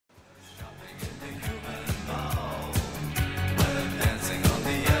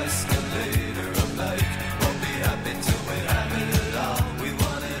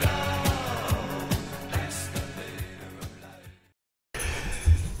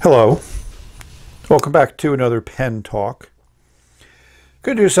Hello, welcome back to another pen talk.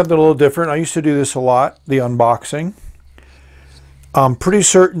 Going to do something a little different. I used to do this a lot, the unboxing. I'm pretty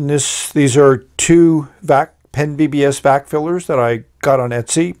certain these are two PENBBS vac fillers that I got on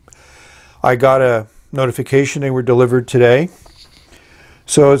Etsy. I got a notification they were delivered today.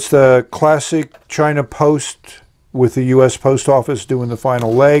 So it's the classic China Post with the US Post Office doing the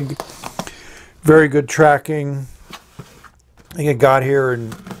final leg. Very good tracking. I think it got here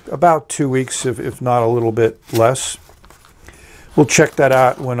in about 2 weeks, if not a little bit less. We'll check that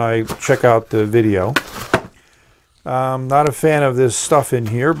out when I check out the video. I'm not a fan of this stuff in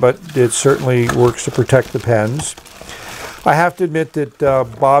here, but it certainly works to protect the pens. I have to admit that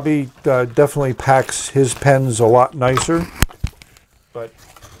Bobby definitely packs his pens a lot nicer. But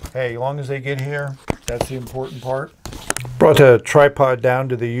hey, as long as they get here, that's the important part. Brought the tripod down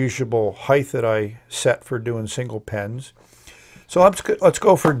to the usual height that I set for doing single pens. So let's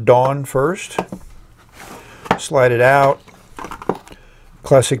go for Dawn first. Slide it out.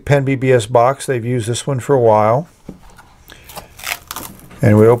 Classic PENBBS box. They've used this one for a while.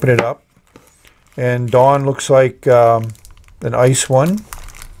 And we open it up. And Dawn looks like an ice one.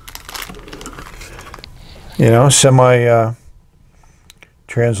 You know,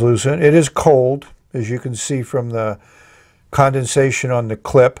 semi-translucent. It is cold, as you can see from the condensation on the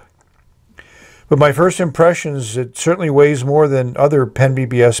clip. But my first impression is it certainly weighs more than other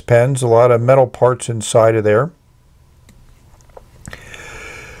PENBBS pens. A lot of metal parts inside of there.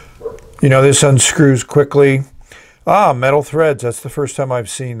 You know, this unscrews quickly. Ah, metal threads. That's the first time I've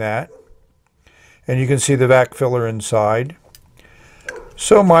seen that. And you can see the vac filler inside.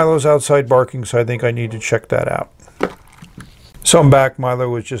 So Milo's outside barking, so I think I need to check that out. So I'm back. Milo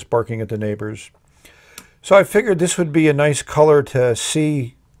was just barking at the neighbors. So I figured this would be a nice color to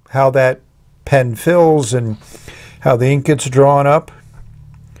see how that pen fills and how the ink gets drawn up.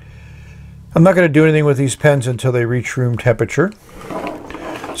 I'm not going to do anything with these pens until they reach room temperature.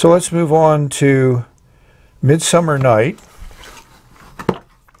 So let's move on to Midsummer Night.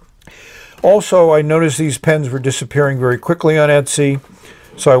 Also, I noticed these pens were disappearing very quickly on Etsy,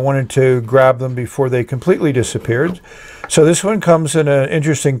 so I wanted to grab them before they completely disappeared. So this one comes in an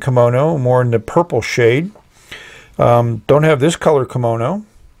interesting kimono, more in the purple shade. Don't have this color kimono.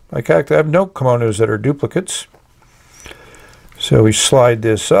 I have no kimonos that are duplicates. So we slide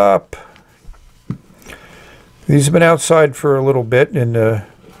this up. These have been outside for a little bit in the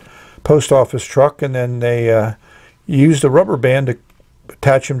post office truck, and then they used a rubber band to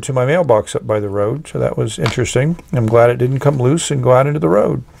attach them to my mailbox up by the road. So that was interesting. I'm glad it didn't come loose and go out into the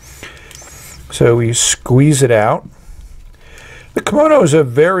road. So we squeeze it out. The kimono is a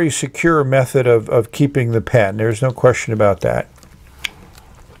very secure method of keeping the pen. There's no question about that.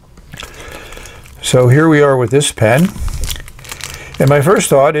 So here we are with this pen. And my first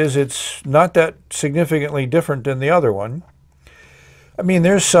thought is it's not that significantly different than the other one. I mean,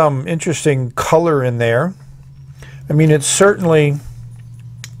 there's some interesting color in there. I mean, it's certainly,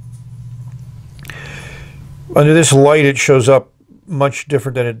 under this light, it shows up much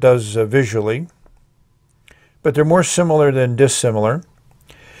different than it does visually. But they're more similar than dissimilar.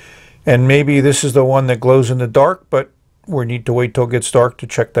 And maybe this is the one that glows in the dark, but we need to wait till it gets dark to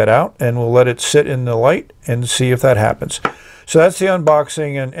check that out. And we'll let it sit in the light and see if that happens. So that's the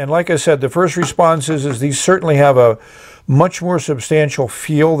unboxing. And like I said, the first response is these certainly have a much more substantial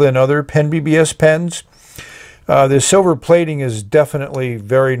feel than other PENBBS pens. The silver plating is definitely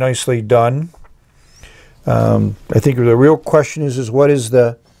very nicely done. I think the real question is what is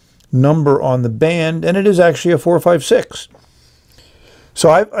the number on the band? And it is actually a 456. So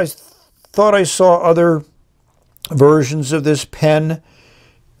I thought I saw other versions of this pen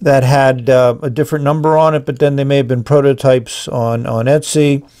that had a different number on it, but then they may have been prototypes on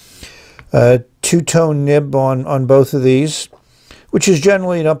Etsy. Two-tone nib on both of these, which is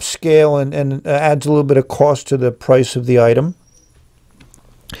generally an upscale and adds a little bit of cost to the price of the item.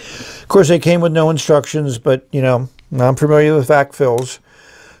 Of course, they came with no instructions, but, you know, I'm familiar with vac fills.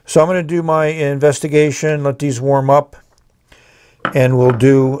 So I'm going to do my investigation, let these warm up, and we'll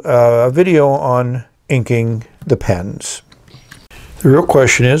do a video on inking the pens. The real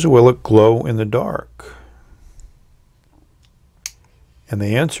question is, will it glow in the dark? And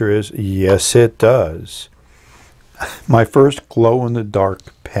the answer is, yes, it does. My first glow-in-the-dark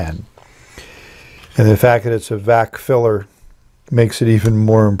pen. And the fact that it's a vac filler makes it even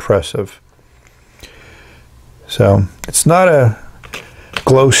more impressive. So, it's not a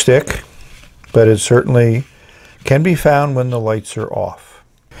glow stick, but it certainly can be found when the lights are off.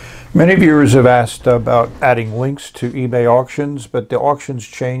 Many viewers have asked about adding links to eBay auctions, but the auctions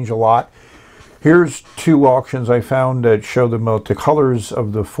change a lot. Here's two auctions I found that show the colors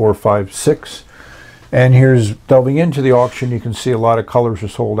of the 456. And here's delving into the auction. You can see a lot of colors are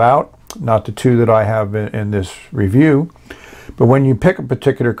sold out. Not the two that I have in this review. But when you pick a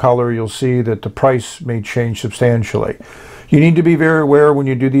particular color, you'll see that the price may change substantially. You need to be very aware when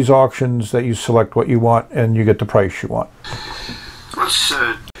you do these auctions that you select what you want and you get the price you want.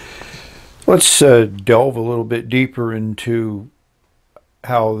 Let's delve a little bit deeper into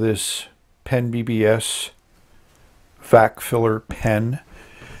how this PENBBS vac filler pen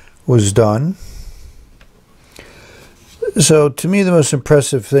was done. So to me, the most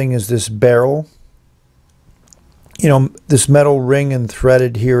impressive thing is this barrel. You know, this metal ring and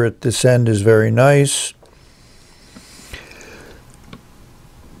threaded here at this end is very nice.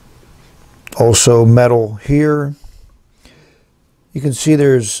 Also metal here. You can see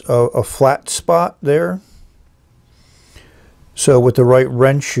there's a flat spot there. So with the right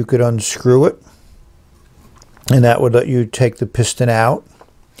wrench you could unscrew it, and that would let you take the piston out.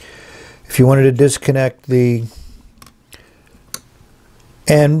 If you wanted to disconnect the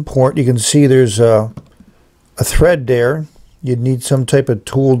end port, you can see there's a thread there. You'd need some type of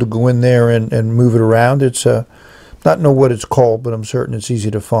tool to go in there and move it around. It's not know what it's called, but I'm certain it's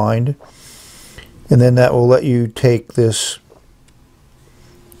easy to find. And then that will let you take this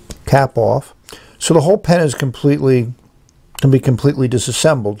cap off. So the whole pen is can be completely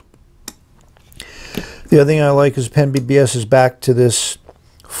disassembled. The other thing I like is PENBBS is back to this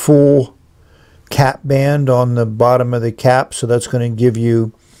full cap band on the bottom of the cap, so that's going to give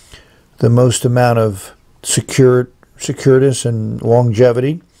you the most amount of secureness and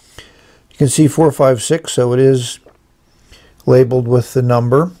longevity. You can see 456, so it is labeled with the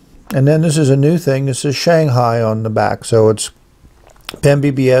number. And then this is a new thing. This is Shanghai on the back, so it's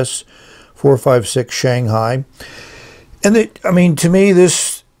PENBBS 456 Shanghai. And I mean, to me,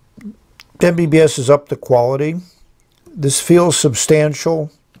 this PENBBS is up to quality. This feels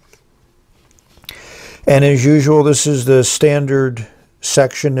substantial. And as usual, this is the standard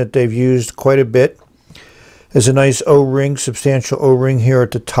section that they've used quite a bit. There's a nice O-ring, substantial O-ring here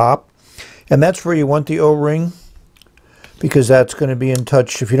at the top. And that's where you want the O-ring, because that's going to be in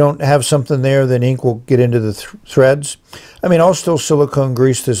touch. If you don't have something there, then ink will get into the threads. I mean, I'll still silicone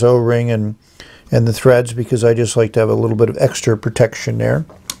grease this O-ring and the threads, because I just like to have a little bit of extra protection there.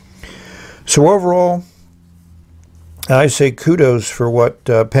 So overall, I say kudos for what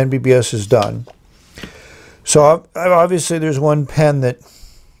PENBBS has done. So obviously there's one pen that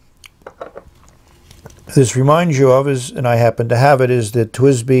this reminds you of, and I happen to have it, is the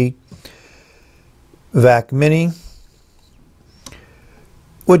TWSBI Vac Mini,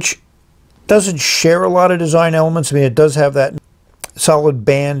 which doesn't share a lot of design elements. I mean, it does have that solid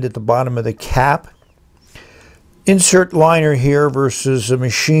band at the bottom of the cap. Insert liner here versus a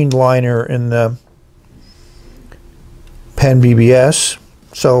machined liner in the PENBBS.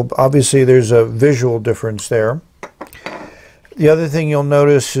 So obviously there's a visual difference there. The other thing you'll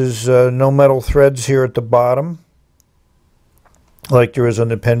notice is no metal threads here at the bottom, like there is on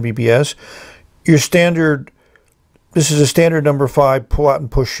the PENBBS. Your standard, this is a standard number 5 pull out and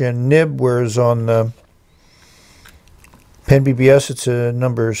push in nib, whereas on the PENBBS it's a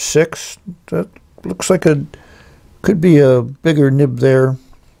number 6. That looks like could be a bigger nib there.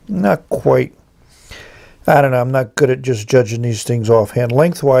 Not quite. I don't know, I'm not good at just judging these things offhand.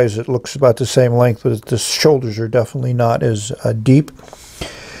 Lengthwise, it looks about the same length, but the shoulders are definitely not as deep.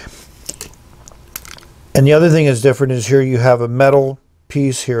 And the other thing that's different is here you have a metal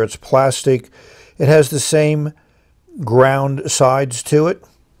piece, here it's plastic. It has the same ground sides to it.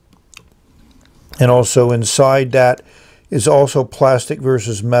 And also inside that is also plastic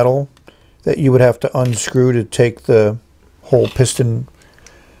versus metal that you would have to unscrew to take the whole piston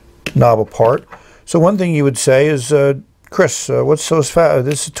knob apart. So one thing you would say is, Chris, what's so fast?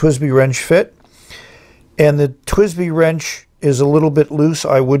 This is a TWSBI wrench fit, and the TWSBI wrench is a little bit loose.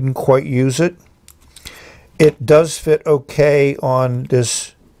 I wouldn't quite use it. It does fit okay on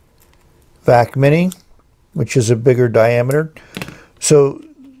this Vac Mini, which is a bigger diameter. So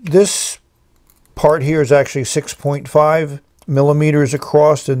this part here is actually 6.5 millimeters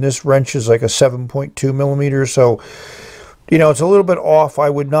across, and this wrench is like a 7.2 millimeters. So, you know, it's a little bit off. I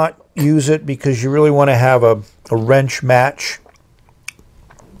would not use it because you really want to have a wrench match.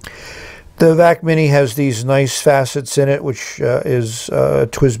 The Vac Mini has these nice facets in it, which is a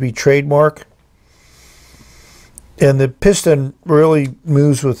TWSBI trademark. And the piston really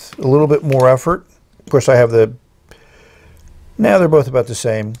moves with a little bit more effort. Of course, I have the... Now they're both about the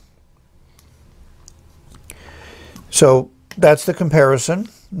same. So that's the comparison.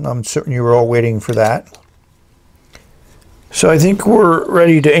 I'm certain you were all waiting for that. So I think we're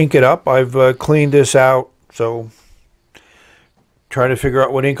ready to ink it up. I've cleaned this out, so trying to figure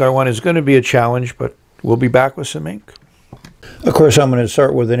out what ink I want is going to be a challenge, but we'll be back with some ink. Of course, I'm going to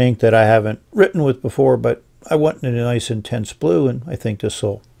start with an ink that I haven't written with before, but I want in a nice intense blue, and I think this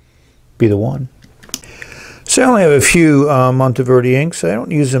will be the one. So I only have a few Monteverdi inks. I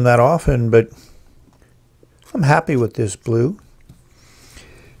don't use them that often, but I'm happy with this blue.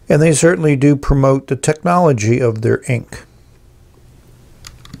 And they certainly do promote the technology of their ink.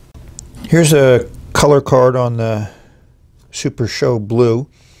 Here's a color card on the Super Show Blue.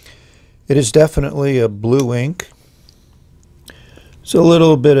 It is definitely a blue ink. It's a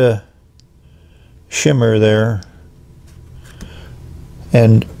little bit of shimmer there.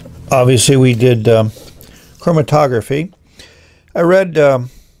 And obviously we did chromatography. I read an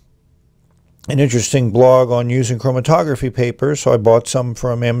interesting blog on using chromatography paper, so I bought some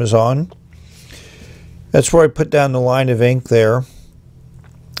from Amazon. That's where I put down the line of ink there.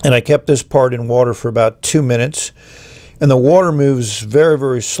 And I kept this part in water for about 2 minutes. And the water moves very,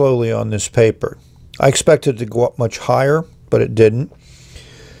 very slowly on this paper. I expected it to go up much higher, but it didn't.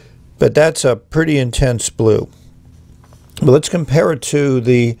 But that's a pretty intense blue. But let's compare it to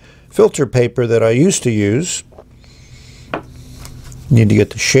the filter paper that I used to use. Need to get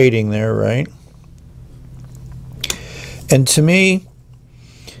the shading there, right? And to me,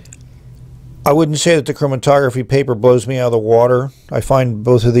 I wouldn't say that the chromatography paper blows me out of the water. I find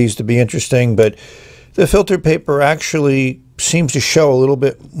both of these to be interesting, but the filter paper actually seems to show a little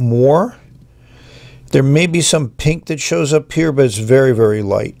bit more. There may be some pink that shows up here, but it's very, very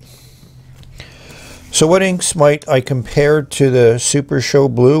light. So what inks might I compare to the Super Show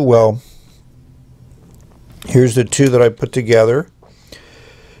Blue? Well, here's the two that I put together.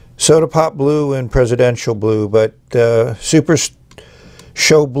 Soda Pop Blue and Presidential Blue, but Super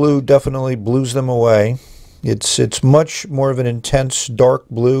Show Blue definitely blues them away. It's much more of an intense dark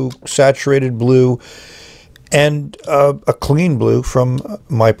blue, saturated blue, and a clean blue from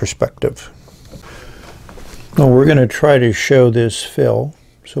my perspective. Now we're going to try to show this fill.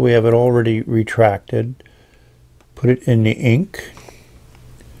 So we have it already retracted. Put it in the ink.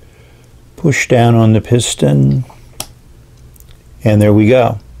 Push down on the piston. And there we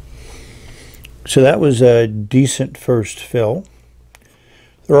go. So that was a decent first fill.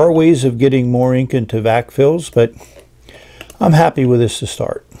 There are ways of getting more ink into vac fills, but I'm happy with this to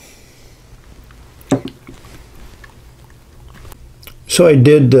start. So I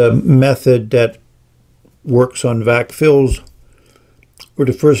did the method that works on vac fills, where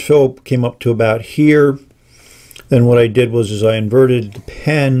the first fill came up to about here. Then what I did was I inverted the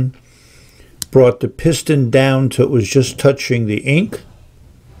pen, brought the piston down till it was just touching the ink,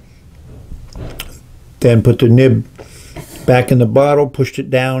 then put the nib back in the bottle, pushed it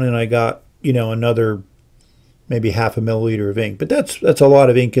down, and I got, you know, another maybe half a milliliter of ink. But that's a lot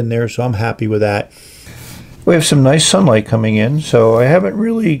of ink in there, so I'm happy with that. We have some nice sunlight coming in, so I haven't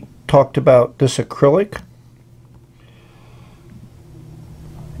really talked about this acrylic.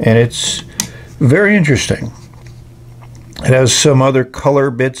 And it's very interesting. It has some other color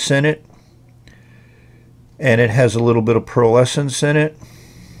bits in it, and it has a little bit of pearlescence in it.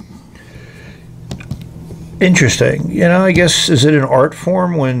 Interesting. You know, I guess, is it an art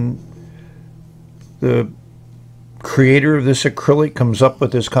form when the creator of this acrylic comes up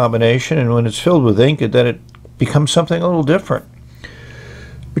with this combination, and when it's filled with ink, then it becomes something a little different,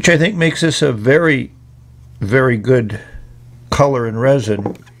 which I think makes this a very, very good color and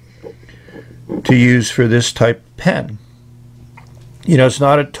resin to use for this type of pen. You know, it's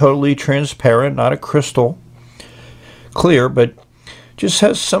not a totally transparent, not a crystal clear, but just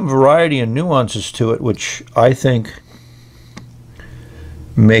has some variety and nuances to it, which I think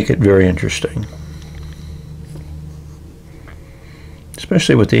make it very interesting,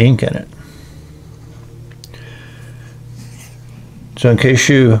 especially with the ink in it. So in case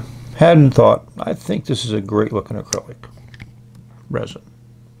you hadn't thought, I think this is a great looking acrylic resin.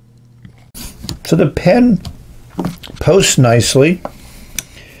 So the pen posts nicely,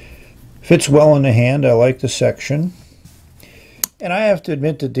 fits well in the hand. I like the section. And I have to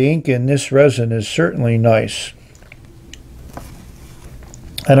admit that the ink in this resin is certainly nice.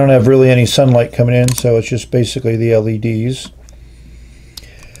 I don't have really any sunlight coming in, so it's just basically the LEDs.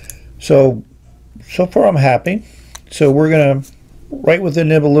 So far I'm happy. So we're going to write with the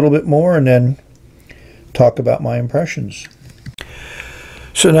nib a little bit more and then talk about my impressions.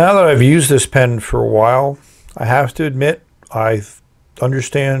 So now that I've used this pen for a while, I have to admit I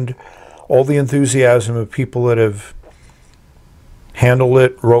understand all the enthusiasm of people that have handled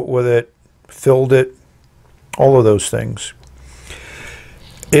it, wrote with it, filled it, all of those things.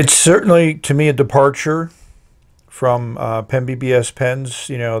 It's certainly, to me, a departure from PENBBS pens,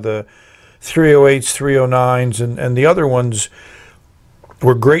 you know, the 308s, 309s, and the other ones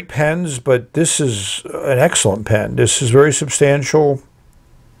were great pens, but this is an excellent pen. This is very substantial.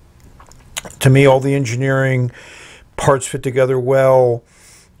 To me, all the engineering parts fit together well.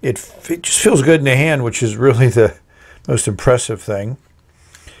 It just feels good in the hand, which is really the most impressive thing.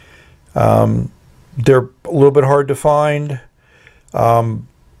 They're a little bit hard to find.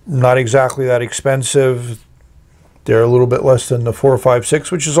 Not exactly that expensive. They're a little bit less than the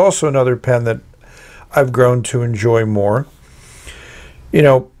 456, which is also another pen that I've grown to enjoy more. You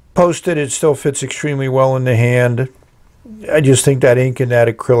know, posted, it still fits extremely well in the hand. I just think that ink and that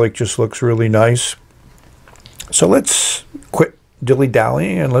acrylic just looks really nice. So let's quit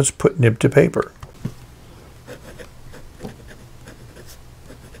dilly-dallying and let's put nib to paper.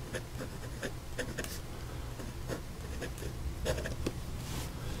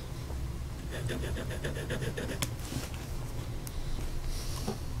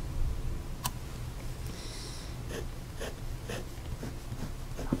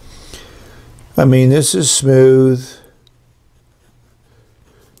 I mean, this is smooth.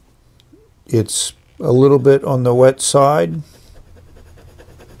 It's a little bit on the wet side.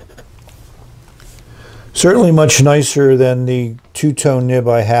 Certainly much nicer than the two-tone nib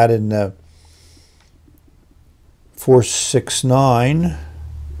I had in the 469.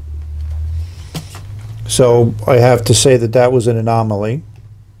 So I have to say that that was an anomaly.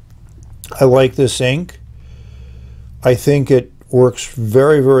 I like this ink. I think it works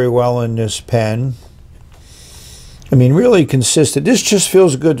very, very well in this pen. I mean, really consistent. This just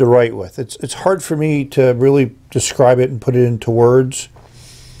feels good to write with. It's hard for me to really describe it and put it into words.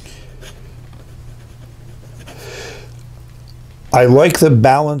 I like the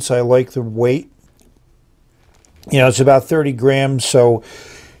balance. I like the weight. You know, it's about 30 grams, so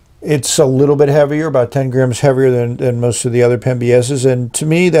it's a little bit heavier, about 10 grams heavier than most of the other PENBBSs. And to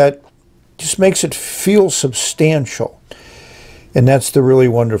me, that just makes it feel substantial. And that's the really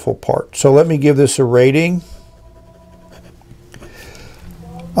wonderful part. So let me give this a rating.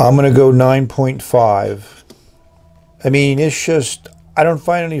 I'm going to go 9.5. I mean, it's just, I don't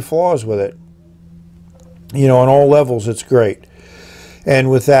find any flaws with it. You know, on all levels, it's great. And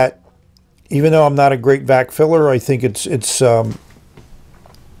with that, even though I'm not a great vac filler, I think it's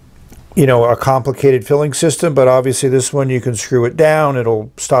you know, a complicated filling system, but obviously this one you can screw it down. It'll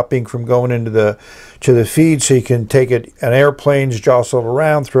stop ink from going into the feed, so you can take it on airplanes, jostle it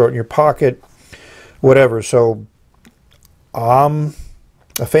around, throw it in your pocket, whatever. So I'm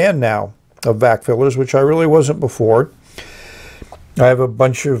a fan now of vac fillers, which I really wasn't before. I have a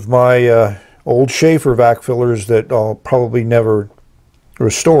bunch of my old Schaefer vac fillers that I'll probably never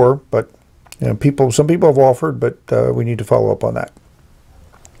restore, but you know, some people have offered, but we need to follow up on that.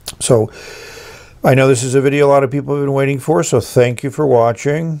 So I know this is a video a lot of people have been waiting for, so thank you for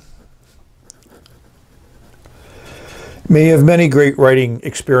watching. May have many great writing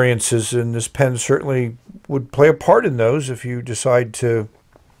experiences, and this pen certainly would play a part in those if you decide to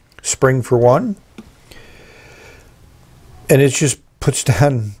spring for one. And it just puts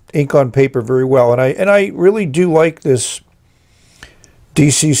down ink on paper very well. And I really do like this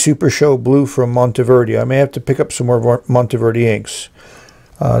DC Super Show Blue from Monteverde. I may have to pick up some more Monteverde inks.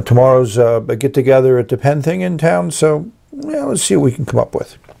 Tomorrow's a get-together at the pen thing in town, so yeah, let's see what we can come up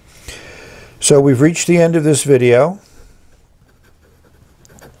with. So we've reached the end of this video.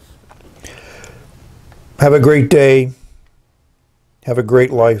 Have a great day. Have a great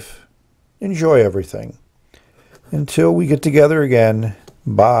life. Enjoy everything. Until we get together again,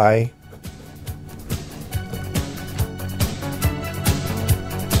 bye.